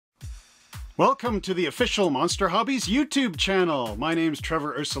Welcome to the official Monster Hobbies YouTube channel. My name's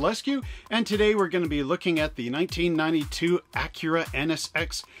Trevor Ursulescu, and today we're going to be looking at the 1992 Acura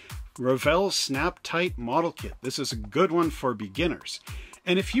NSX Revell Snap Tight Model Kit. This is a good one for beginners.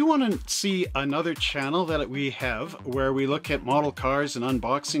 And if you want to see another channel that we have where we look at model cars and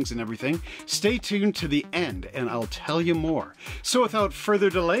unboxings and everything, stay tuned to the end and I'll tell you more. So without further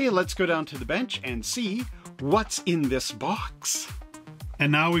delay, let's go down to the bench and see what's in this box.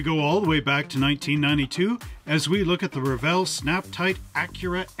 And now we go all the way back to 1992 as we look at the Revell Snap Tight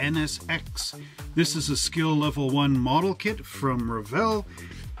Acura NSX. This is a skill level 1 model kit from Revell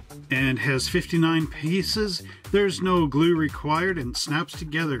and has 59 pieces. There's no glue required and snaps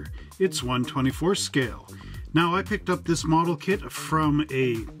together. It's 1/24 scale. Now I picked up this model kit from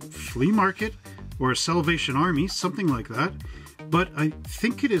a flea market or a Salvation Army, something like that. But I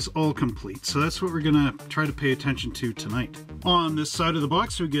think it is all complete, so that's what we're gonna try to pay attention to tonight. On this side of the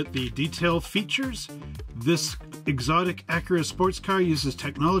box we get the detail features. This exotic Acura sports car uses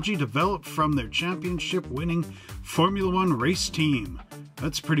technology developed from their championship winning Formula One race team.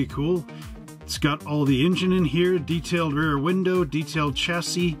 That's pretty cool. It's got all the engine in here, detailed rear window, detailed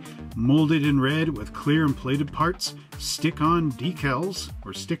chassis, molded in red with clear and plated parts. Stick-on decals,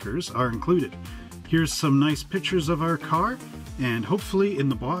 or stickers, are included. Here's some nice pictures of our car, and hopefully in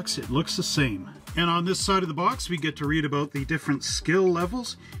the box it looks the same. And on this side of the box we get to read about the different skill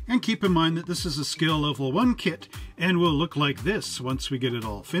levels, and keep in mind that this is a skill level 1 kit and will look like this once we get it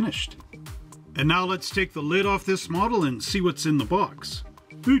all finished. And now let's take the lid off this model and see what's in the box.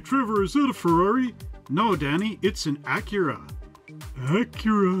 Hey Trevor, is that a Ferrari? No Danny, it's an Acura.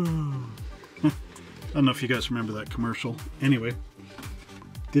 Acura. I don't know if you guys remember that commercial. Anyway,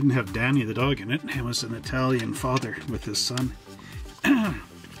 didn't have Danny the dog in it. It was an Italian father with his son.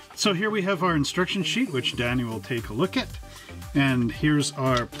 So here we have our instruction sheet, which Danny will take a look at. And here's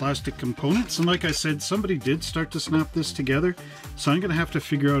our plastic components. And like I said, somebody did start to snap this together. So I'm going to have to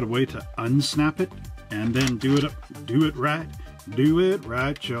figure out a way to unsnap it and then do it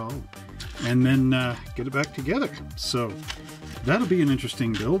right, y'all. And then get it back together. So that'll be an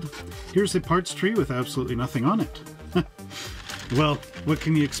interesting build. Here's the parts tree with absolutely nothing on it. Well, what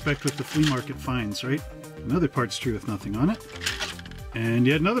can you expect with the flea market finds, right? Another parts tree with nothing on it. And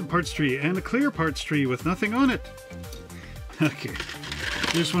yet another parts tree, and a clear parts tree with nothing on it. Okay,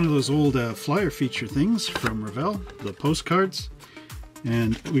 here's one of those old flyer feature things from Revell, the postcards.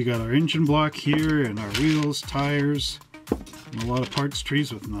 And we got our engine block here, and our wheels, tires, and a lot of parts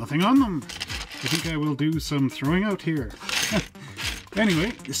trees with nothing on them. I think I will do some throwing out here.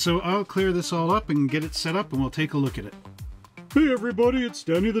 Anyway, so I'll clear this all up and get it set up, and we'll take a look at it. Hey everybody, it's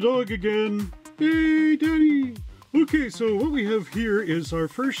Danny the dog again. Hey Danny! Okay, so what we have here is our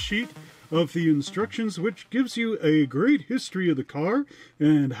first sheet of the instructions, which gives you a great history of the car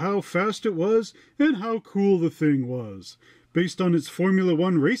and how fast it was and how cool the thing was, based on its Formula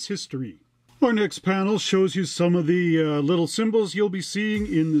One race history. Our next panel shows you some of the little symbols you'll be seeing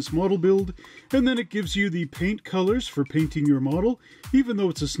in this model build, and then it gives you the paint colors for painting your model. Even though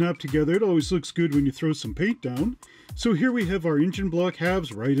it's a snap together, it always looks good when you throw some paint down. So here we have our engine block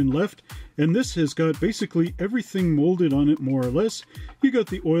halves, right and left, and this has got basically everything molded on it more or less. You got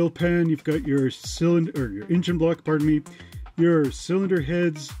the oil pan, you've got your cylinder, or your engine block, pardon me, your cylinder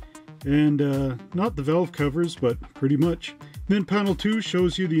heads, and not the valve covers, but pretty much. Then panel 2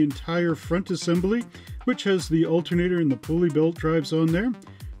 shows you the entire front assembly, which has the alternator and the pulley belt drives on there.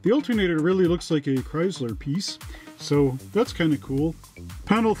 The alternator really looks like a Chrysler piece, so that's kind of cool.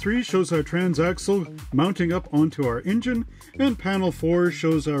 Panel 3 shows our transaxle mounting up onto our engine, and panel 4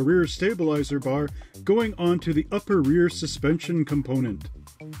 shows our rear stabilizer bar going onto the upper rear suspension component.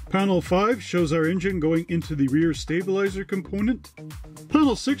 Panel 5 shows our engine going into the rear stabilizer component.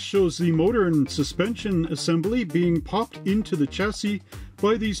 Panel 6 shows the motor and suspension assembly being popped into the chassis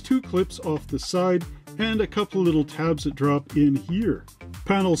by these 2 clips off the side and a couple little tabs that drop in here.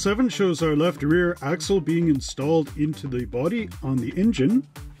 Panel 7 shows our left rear axle being installed into the body on the engine.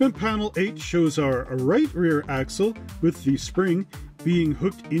 And panel 8 shows our right rear axle with the spring being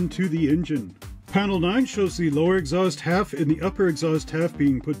hooked into the engine. Panel 9 shows the lower exhaust half and the upper exhaust half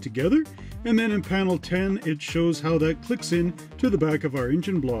being put together, and then in panel 10 it shows how that clicks in to the back of our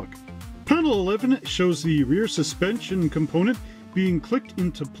engine block. Panel 11 shows the rear suspension component being clicked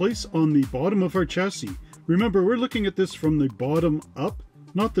into place on the bottom of our chassis. Remember, we're looking at this from the bottom up,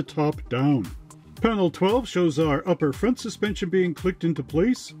 not the top down. Panel 12 shows our upper front suspension being clicked into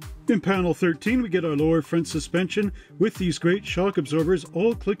place. In panel 13 we get our lower front suspension with these great shock absorbers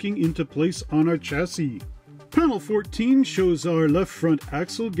all clicking into place on our chassis. Panel 14 shows our left front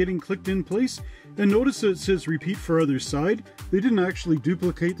axle getting clicked in place, And notice that it says repeat for other side. They didn't actually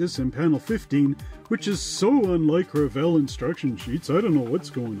duplicate this in panel 15, which is so unlike Revell instruction sheets. I don't know what's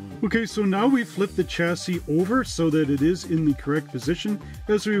going on. Okay, so now we flip the chassis over so that it is in the correct position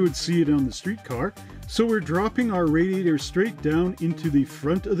as we would see it on the street car. So we're dropping our radiator straight down into the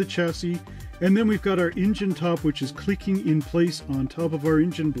front of the chassis, and then we've got our engine top, which is clicking in place on top of our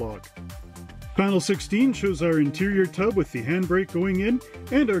engine block. Panel 16 shows our interior tub with the handbrake going in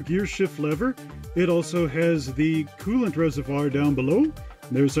and our gear shift lever. It also has the coolant reservoir down below.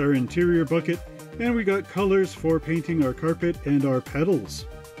 There's our interior bucket, and we got colors for painting our carpet and our pedals.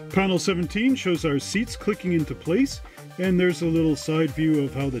 Panel 17 shows our seats clicking into place, and there's a little side view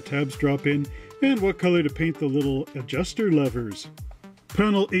of how the tabs drop in and what color to paint the little adjuster levers.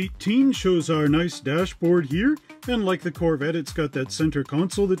 Panel 18 shows our nice dashboard here, and like the Corvette, it's got that center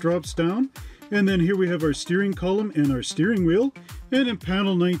console that drops down. And then here we have our steering column and our steering wheel. And in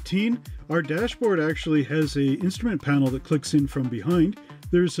panel 19, our dashboard actually has a instrument panel that clicks in from behind.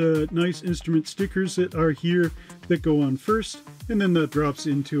 There's nice instrument stickers that are here that go on first, and then that drops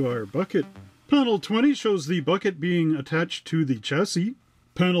into our bucket. Panel 20 shows the bucket being attached to the chassis.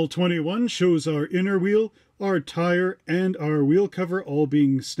 Panel 21 shows our inner wheel, our tire, and our wheel cover all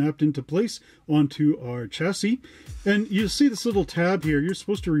being snapped into place onto our chassis. And you see this little tab here, you're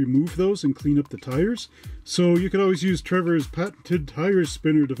supposed to remove those and clean up the tires. So you could always use Trevor's patented tire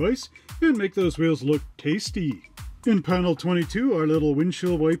spinner device and make those wheels look tasty. In panel 22, our little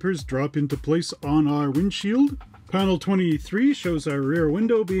windshield wipers drop into place on our windshield. Panel 23 shows our rear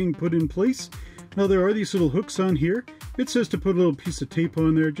window being put in place. Now there are these little hooks on here. It says to put a little piece of tape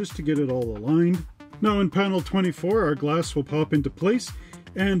on there just to get it all aligned. Now in panel 24, our glass will pop into place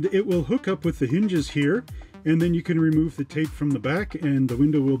and it will hook up with the hinges here, and then you can remove the tape from the back and the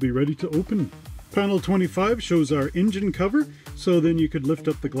window will be ready to open. Panel 25 shows our engine cover, so then you could lift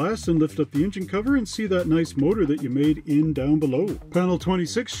up the glass and lift up the engine cover and see that nice motor that you made in down below. Panel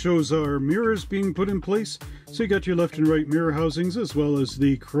 26 shows our mirrors being put in place, so you got your left and right mirror housings as well as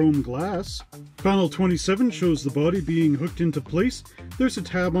the chrome glass. Panel 27 shows the body being hooked into place. There's a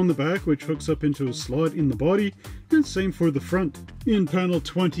tab on the back which hooks up into a slot in the body, and same for the front. In panel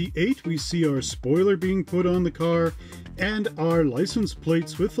 28 we see our spoiler being put on the car and our license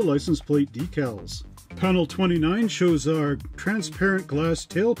plates with the license plate decals. Panel 29 shows our transparent glass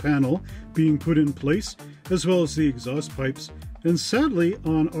tail panel being put in place, as well as the exhaust pipes. And sadly,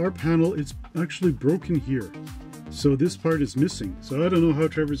 on our panel, it's actually broken here. So this part is missing. So I don't know how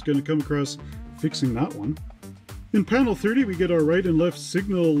Trevor's going to come across fixing that one. In panel 30, we get our right and left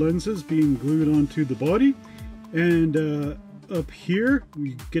signal lenses being glued onto the body. And up here,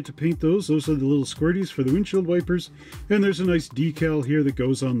 we get to paint those. Those are the little squirties for the windshield wipers. And there's a nice decal here that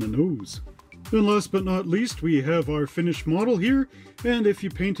goes on the nose. And last but not least, we have our finished model here, and if you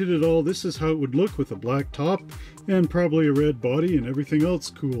painted it all, this is how it would look with a black top and probably a red body and everything else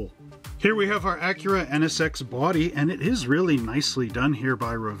cool. Here we have our Acura NSX body, and it is really nicely done here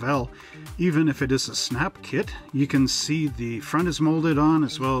by Revell. Even if it is a snap kit, you can see the front is molded on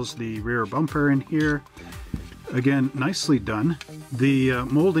as well as the rear bumper in here. Again, nicely done. The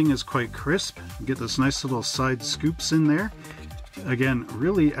molding is quite crisp. You get this nice little side scoops in there. Again,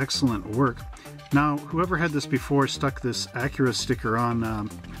 really excellent work. Now, whoever had this before stuck this Acura sticker on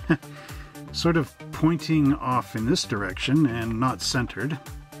sort of pointing off in this direction and not centered,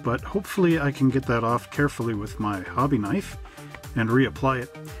 but hopefully I can get that off carefully with my hobby knife and reapply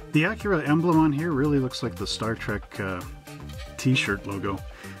it. The Acura emblem on here really looks like the Star Trek t-shirt logo.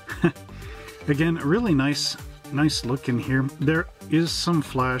 Again, really nice look in here. There is some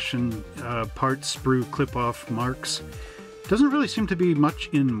flash and part sprue clip-off marks. Doesn't really seem to be much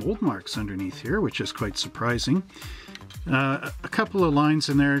in mold marks underneath here, which is quite surprising. A couple of lines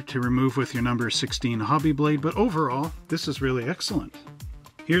in there to remove with your number 16 hobby blade, but overall, this is really excellent.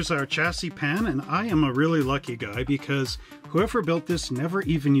 Here's our chassis pan, and I am a really lucky guy because whoever built this never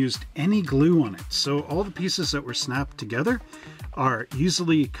even used any glue on it. So all the pieces that were snapped together are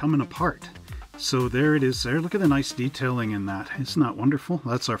easily coming apart. So there it is there. Look at the nice detailing in that. Isn't that wonderful?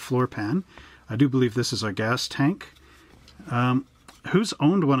 That's our floor pan. I do believe this is our gas tank. Who's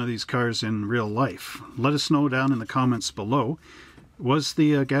owned one of these cars in real life? Let us know down in the comments below. Was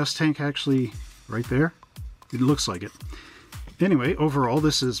the gas tank actually right there? It looks like it. Anyway, overall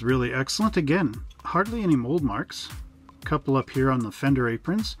this is really excellent. Again, hardly any mold marks. A couple up here on the fender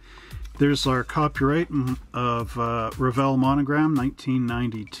aprons. There's our copyright of Revell monogram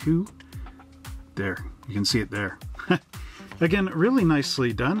 1992. There, you can see it there. Again, really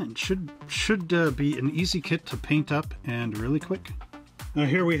nicely done. It should be an easy kit to paint up and really quick. Now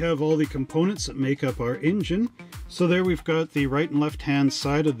here we have all the components that make up our engine. So there we've got the right and left hand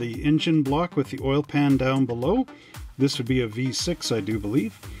side of the engine block with the oil pan down below. This would be a V6, I do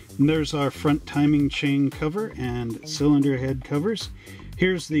believe. And there's our front timing chain cover and cylinder head covers.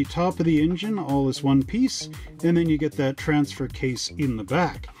 Here's the top of the engine, all as one piece, and then you get that transfer case in the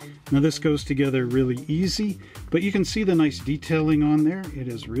back. Now this goes together really easy, but you can see the nice detailing on there. It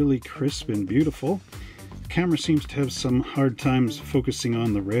is really crisp and beautiful. The camera seems to have some hard times focusing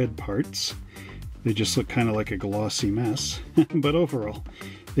on the red parts. They just look kind of like a glossy mess, but overall,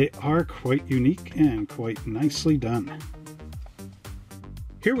 they are quite unique and quite nicely done.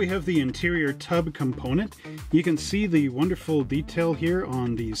 Here we have the interior tub component. You can see the wonderful detail here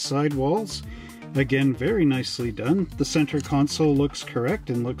on the side walls. Again, very nicely done. The center console looks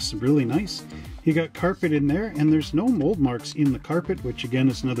correct and looks really nice. You got carpet in there, and there's no mold marks in the carpet, which again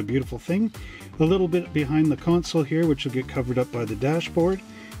is another beautiful thing. A little bit behind the console here, which will get covered up by the dashboard.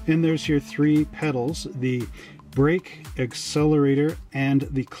 And there's your three pedals, the brake, accelerator, and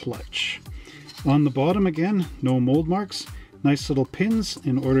the clutch. On the bottom again, no mold marks. Nice little pins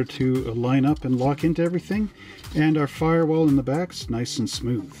in order to line up and lock into everything. And our firewall in the back's nice and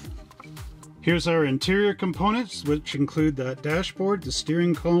smooth. Here's our interior components, which include that dashboard, the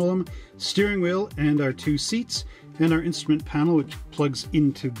steering column, steering wheel, and our two seats, and our instrument panel, which plugs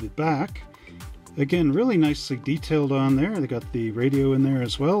into the back. Again, really nicely detailed on there. They got the radio in there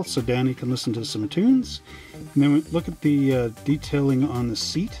as well, so Danny can listen to some tunes. And then we look at the detailing on the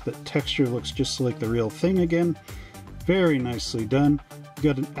seat. That texture looks just like the real thing again. Very nicely done. You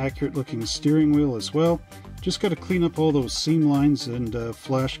got an accurate looking steering wheel as well. Just got to clean up all those seam lines and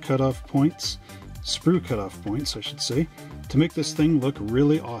flash cutoff points, sprue cutoff points I should say, to make this thing look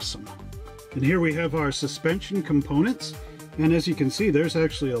really awesome. And here we have our suspension components, and as you can see there's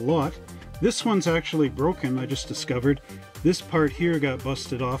actually a lot. This one's actually broken, I just discovered. This part here got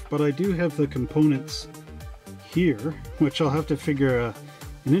busted off, but I do have the components here, which I'll have to figure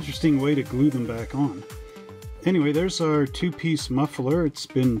an interesting way to glue them back on. Anyway, there's our two-piece muffler. It's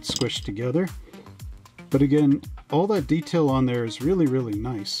been squished together. But again, all that detail on there is really, really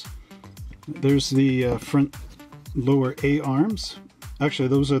nice. There's the front lower A-arms. Actually,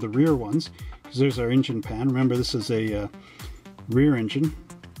 those are the rear ones, because there's our engine pan. Remember, this is a rear engine.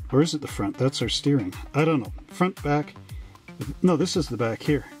 Or is it the front? That's our steering. I don't know. Front, back. No, this is the back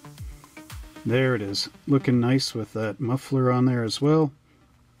here. There it is. Looking nice with that muffler on there as well.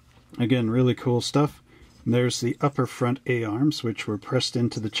 Again, really cool stuff. And there's the upper front A-arms, which were pressed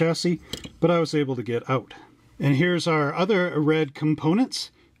into the chassis, but I was able to get out. And here's our other red components.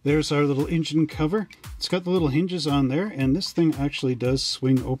 There's our little engine cover. It's got the little hinges on there, and this thing actually does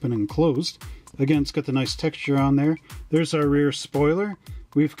swing open and closed. Again, it's got the nice texture on there. There's our rear spoiler.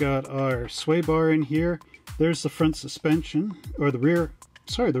 We've got our sway bar in here. There's the front suspension, or the rear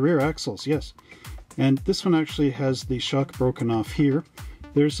axles, yes. And this one actually has the shock broken off here.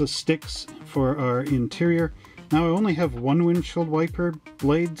 There's the sticks for our interior. Now I only have one windshield wiper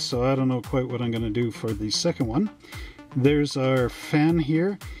blade, so I don't know quite what I'm going to do for the second one. There's our fan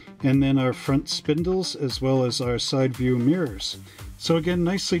here, and then our front spindles, as well as our side view mirrors. So again,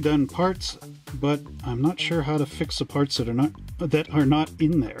 nicely done parts, but I'm not sure how to fix the parts that are not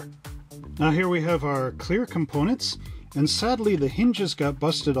in there. Now here we have our clear components, and sadly the hinges got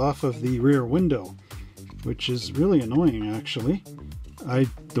busted off of the rear window, which is really annoying actually. I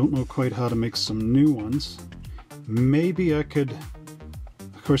don't know quite how to make some new ones. Maybe I could,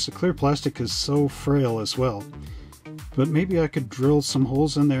 of course the clear plastic is so frail as well, but maybe I could drill some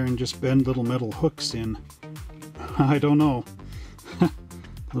holes in there and just bend little metal hooks in. I don't know. A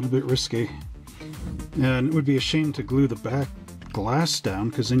little bit risky. And it would be a shame to glue the back glass down,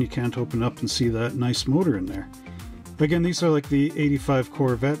 because then you can't open up and see that nice motor in there. Again, these are like the 85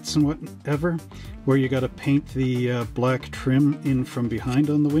 Corvettes and whatever, where you got to paint the black trim in from behind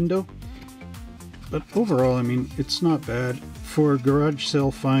on the window. But overall, I mean, it's not bad. For a garage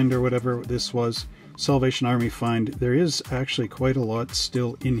sale find or whatever this was, Salvation Army find, there is actually quite a lot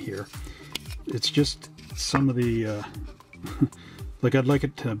still in here. It's just some of the, like I'd like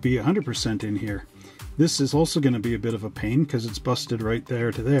it to be 100% in here. This is also going to be a bit of a pain because it's busted right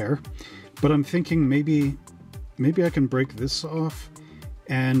there to there. But I'm thinking maybe I can break this off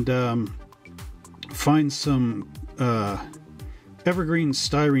and find some evergreen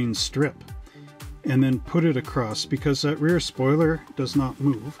styrene strip and then put it across, because that rear spoiler does not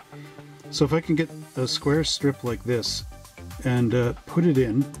move. So if I can get a square strip like this and put it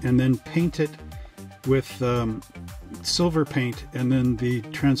in and then paint it with silver paint and then the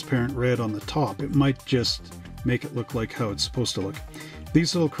transparent red on the top, it might just make it look like how it's supposed to look.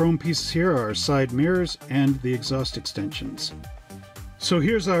 These little chrome pieces here are our side mirrors and the exhaust extensions. So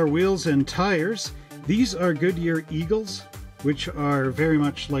here's our wheels and tires. These are Goodyear Eagles, which are very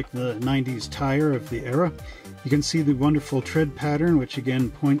much like the 90s tire of the era. You can see the wonderful tread pattern, which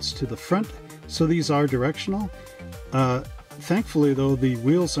again points to the front. So these are directional. Thankfully though, the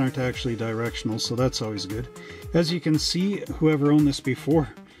wheels aren't actually directional, so that's always good. As you can see, whoever owned this before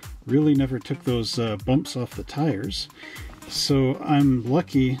really never took those bumps off the tires. So I'm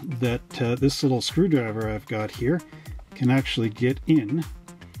lucky that this little screwdriver I've got here can actually get in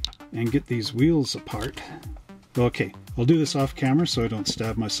and get these wheels apart. Okay, I'll do this off camera so I don't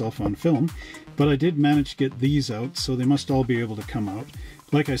stab myself on film, but I did manage to get these out, so they must all be able to come out.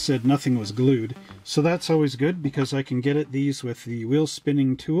 Like I said, nothing was glued, so that's always good because I can get at these with the wheel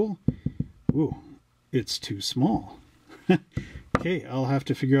spinning tool. Ooh, it's too small. Okay, I'll have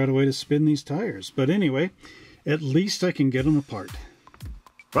to figure out a way to spin these tires, but anyway, at least I can get them apart.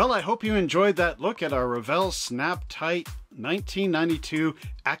 Well, I hope you enjoyed that look at our Revell Snap Tight 1992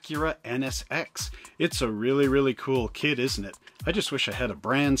 Acura NSX. It's a really cool kit, isn't it? I just wish I had a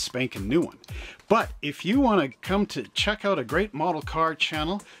brand spanking new one. But if you want to come to check out a great model car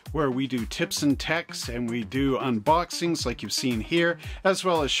channel where we do tips and techs and we do unboxings like you've seen here, as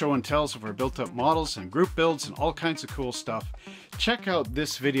well as show and tells of our built up models and group builds and all kinds of cool stuff, check out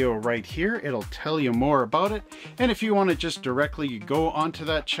this video right here. It'll tell you more about it. And if you want to just directly go onto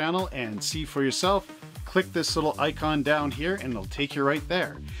that channel and see for yourself, click this little icon down here and it'll take you right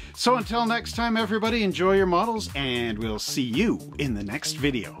there. So until next time, everybody, enjoy your models and we'll see you in the next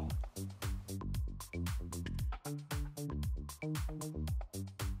video.